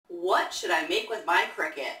What should I make with my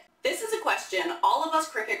Cricut? This is a question all of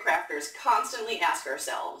us Cricut crafters constantly ask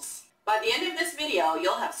ourselves. By the end of this video,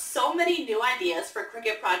 you'll have so many new ideas for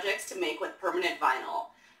Cricut projects to make with permanent vinyl.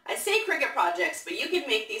 I say Cricut projects, but you can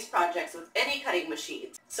make these projects with any cutting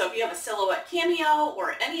machines. So if you have a Silhouette Cameo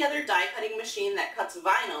or any other die cutting machine that cuts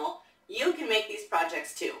vinyl, you can make these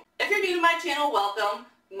projects too. If you're new to my channel, welcome.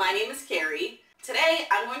 My name is Kerri. Today,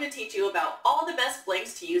 I'm going to teach you about all the best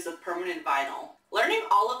blanks to use with permanent vinyl. Learning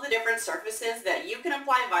all of the different surfaces that you can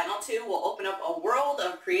apply vinyl to will open up a world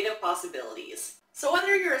of creative possibilities. So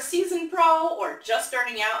whether you're a seasoned pro or just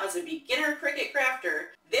starting out as a beginner Cricut crafter,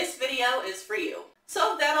 this video is for you.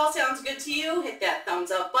 So if that all sounds good to you, hit that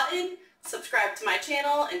thumbs up button, subscribe to my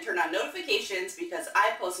channel, and turn on notifications because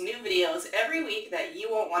I post new videos every week that you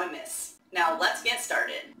won't want to miss. Now let's get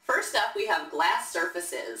started. First up, we have glass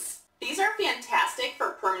surfaces. These are fantastic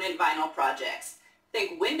for permanent vinyl projects.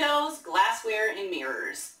 Think windows, glassware, and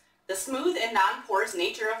mirrors. The smooth and non-porous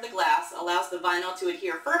nature of the glass allows the vinyl to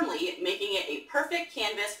adhere firmly, making it a perfect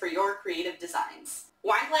canvas for your creative designs.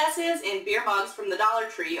 Wine glasses and beer mugs from the Dollar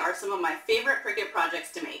Tree are some of my favorite Cricut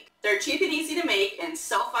projects to make. They're cheap and easy to make and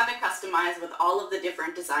so fun to customize with all of the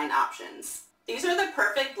different design options. These are the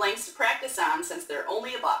perfect blanks to practice on since they're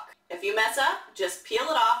only $1. If you mess up, just peel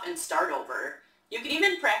it off and start over. You can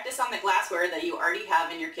even practice on the glassware that you already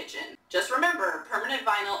have in your kitchen. Just remember, permanent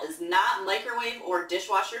vinyl is not microwave or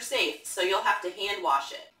dishwasher safe, so you'll have to hand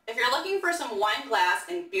wash it. If you're looking for some wine glass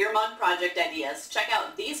and beer mug project ideas, check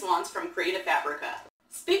out these ones from Creative Fabrica.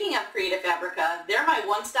 Speaking of Creative Fabrica, they're my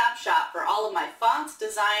one-stop shop for all of my fonts,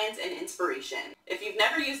 designs, and inspiration. If you've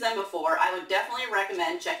never used them before, I would definitely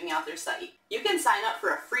recommend checking out their site. You can sign up for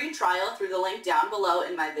a free trial through the link down below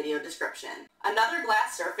in my video description. Another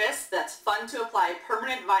glass surface that's fun to apply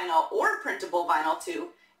permanent vinyl or printable vinyl to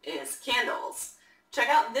is candles. Check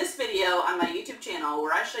out this video on my YouTube channel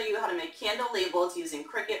where I show you how to make candle labels using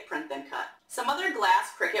Cricut Print Then Cut. Some other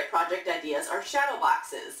glass Cricut project ideas are shadow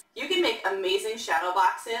boxes. You can make amazing shadow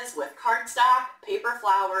boxes with cardstock, paper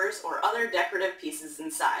flowers, or other decorative pieces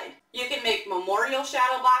inside. You can make memorial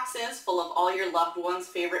shadow boxes full of all your loved ones'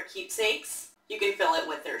 favorite keepsakes. You can fill it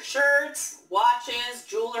with their shirts, watches,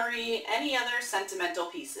 jewelry, any other sentimental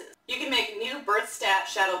pieces. You can make new birth stat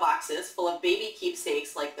shadow boxes full of baby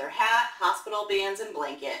keepsakes like their hat, hospital bands, and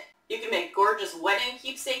blanket. You can make gorgeous wedding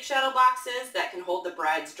keepsake shadow boxes that can hold the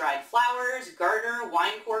bride's dried flowers, garter,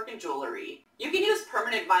 wine cork, and jewelry. You can use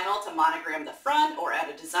permanent vinyl to monogram the front or add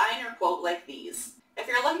a design or quote like these. If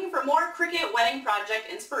you're looking for more Cricut wedding project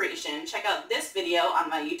inspiration, check out this video on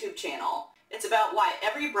my YouTube channel. It's about why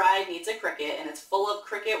every bride needs a Cricut, and it's full of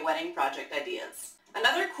Cricut wedding project ideas.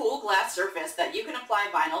 Another cool glass surface that you can apply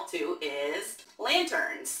vinyl to is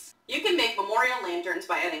lanterns. You can make memorial lanterns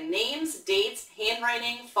by adding names, dates,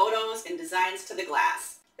 handwriting, photos, and designs to the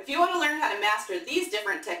glass. If you want to learn how to master these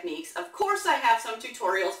different techniques, of course I have some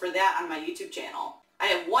tutorials for that on my YouTube channel. I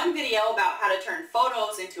have one video about how to turn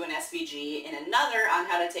photos into an SVG and another on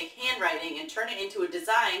how to take handwriting and turn it into a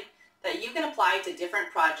design that you can apply to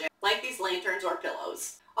different projects like these lanterns or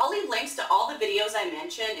pillows. I'll leave links to all the videos I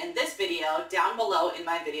mentioned in this video down below in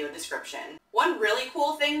my video description. One really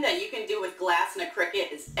cool thing that you can do with glass in a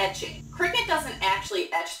Cricut is etching. Cricut doesn't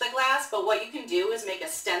actually etch the glass, but what you can do is make a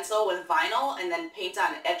stencil with vinyl and then paint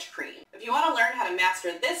on etch cream. If you want to learn how to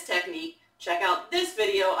master this technique, check out this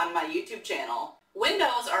video on my YouTube channel.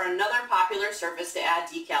 Windows are another popular surface to add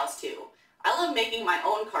decals to. I love making my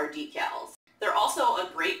own car decals. They're also a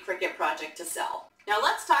great Cricut project to sell. Now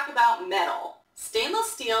let's talk about metal.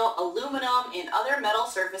 Stainless steel, aluminum, and other metal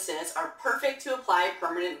surfaces are perfect to apply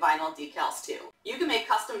permanent vinyl decals to. You can make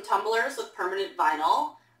custom tumblers with permanent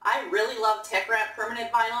vinyl. I really love Tech Wrap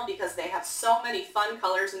permanent vinyl because they have so many fun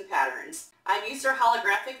colors and patterns. I've used their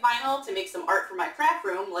holographic vinyl to make some art for my craft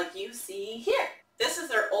room like you see here. This is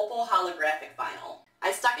their opal holographic vinyl.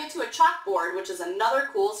 I stuck it to a chalkboard, which is another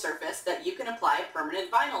cool surface that you can apply permanent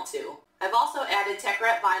vinyl to. I've also added Tech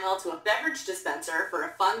Wrap vinyl to a beverage dispenser for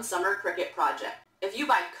a fun summer Cricut project. If you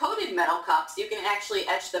buy coated metal cups, you can actually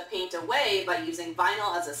etch the paint away by using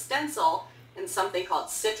vinyl as a stencil and something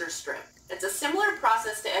called citrus strip. It's a similar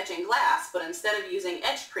process to etching glass, but instead of using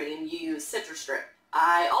etch cream, you use citrus strip.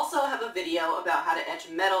 I also have a video about how to etch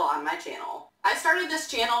metal on my channel. I started this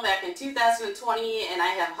channel back in 2020 and I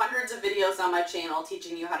have hundreds of videos on my channel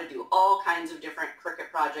teaching you how to do all kinds of different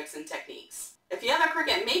Cricut projects and techniques. If you have a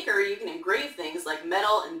Cricut maker, you can engrave things like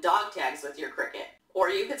metal and dog tags with your Cricut. Or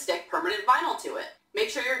you could stick permanent vinyl to it. Make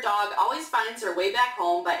sure your dog always finds their way back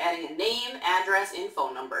home by adding a name, address, and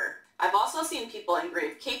phone number. I've also seen people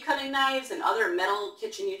engrave cake cutting knives and other metal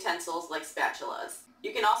kitchen utensils like spatulas.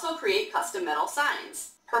 You can also create custom metal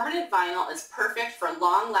signs. Permanent vinyl is perfect for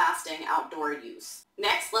long-lasting outdoor use.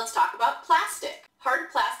 Next, let's talk about plastic. Hard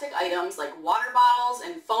plastic items like water bottles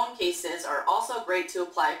and phone cases are also great to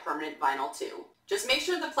apply permanent vinyl to. Just make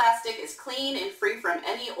sure the plastic is clean and free from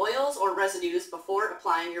any oils or residues before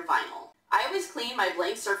applying your vinyl. I always clean my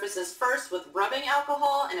blank surfaces first with rubbing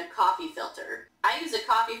alcohol and a coffee filter. I use a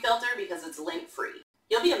coffee filter because it's lint-free.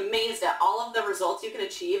 You'll be amazed at all of the results you can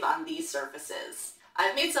achieve on these surfaces.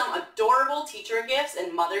 I've made some adorable teacher gifts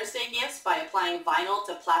and Mother's Day gifts by applying vinyl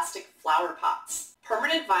to plastic flower pots.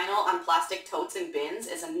 Permanent vinyl on plastic totes and bins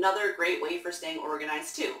is another great way for staying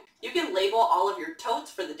organized too. You can label all of your totes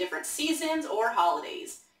for the different seasons or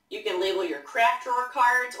holidays. You can label your craft drawer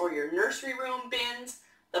cards or your nursery room bins.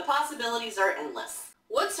 The possibilities are endless.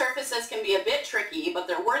 Wood surfaces can be a bit tricky, but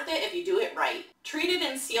they're worth it if you do it right. Treated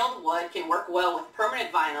and sealed wood can work well with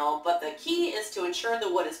permanent vinyl, but the key is to ensure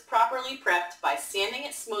the wood is properly prepped by sanding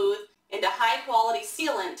it smooth into high-quality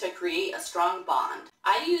sealant to create a strong bond.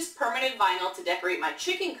 I used permanent vinyl to decorate my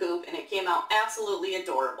chicken coop and it came out absolutely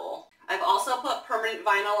adorable. I've also put permanent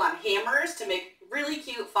vinyl on hammers to make really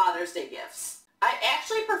cute Father's Day gifts. I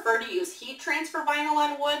actually prefer to use heat transfer vinyl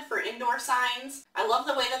on wood for indoor signs. I love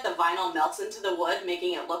the way that the vinyl melts into the wood,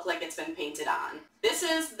 making it look like it's been painted on. This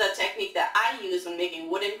is the technique that I use when making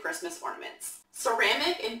wooden Christmas ornaments.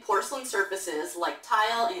 Ceramic and porcelain surfaces like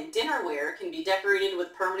tile and dinnerware can be decorated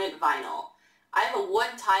with permanent vinyl. I have a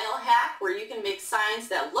wood tile hack where you can make signs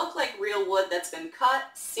that look like real wood that's been cut,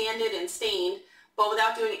 sanded, and stained, but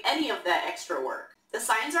without doing any of that extra work. The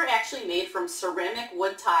signs are actually made from ceramic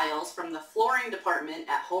wood tiles from the flooring department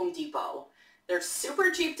at Home Depot. They're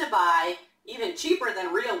super cheap to buy, even cheaper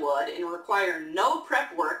than real wood, and require no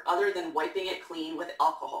prep work other than wiping it clean with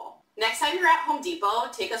alcohol. Next time you're at Home Depot,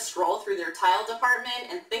 take a stroll through their tile department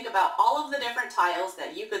and think about all of the different tiles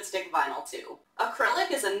that you could stick vinyl to. Acrylic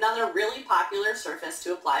is another really popular surface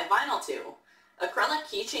to apply vinyl to. Acrylic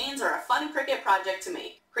keychains are a fun Cricut project to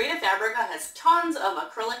make. Creative Fabrica has tons of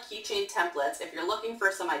acrylic keychain templates if you're looking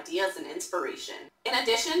for some ideas and inspiration. In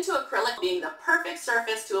addition to acrylic being the perfect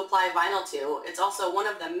surface to apply vinyl to, it's also one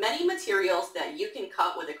of the many materials that you can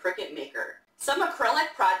cut with a Cricut Maker. Some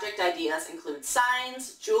acrylic project ideas include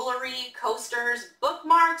signs, jewelry, coasters,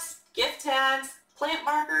 bookmarks, gift tags, plant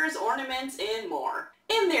markers, ornaments, and more.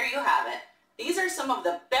 And there you have it. These are some of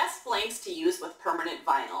the best blanks to use with permanent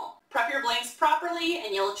vinyl. Prep your blanks properly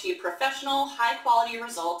and you'll achieve professional, high-quality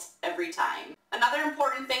results every time. Another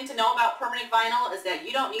important thing to know about permanent vinyl is that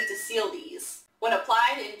you don't need to seal these. When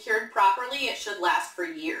applied and cured properly, it should last for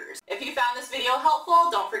years. If you found this video helpful,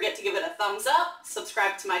 don't forget to give it a thumbs up,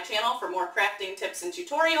 subscribe to my channel for more crafting tips and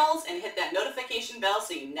tutorials, and hit that notification bell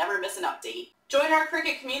so you never miss an update. Join our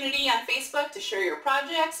Cricut community on Facebook to share your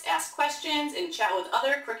projects, ask questions, and chat with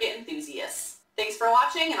other Cricut enthusiasts. Thanks for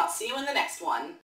watching, and I'll see you in the next one.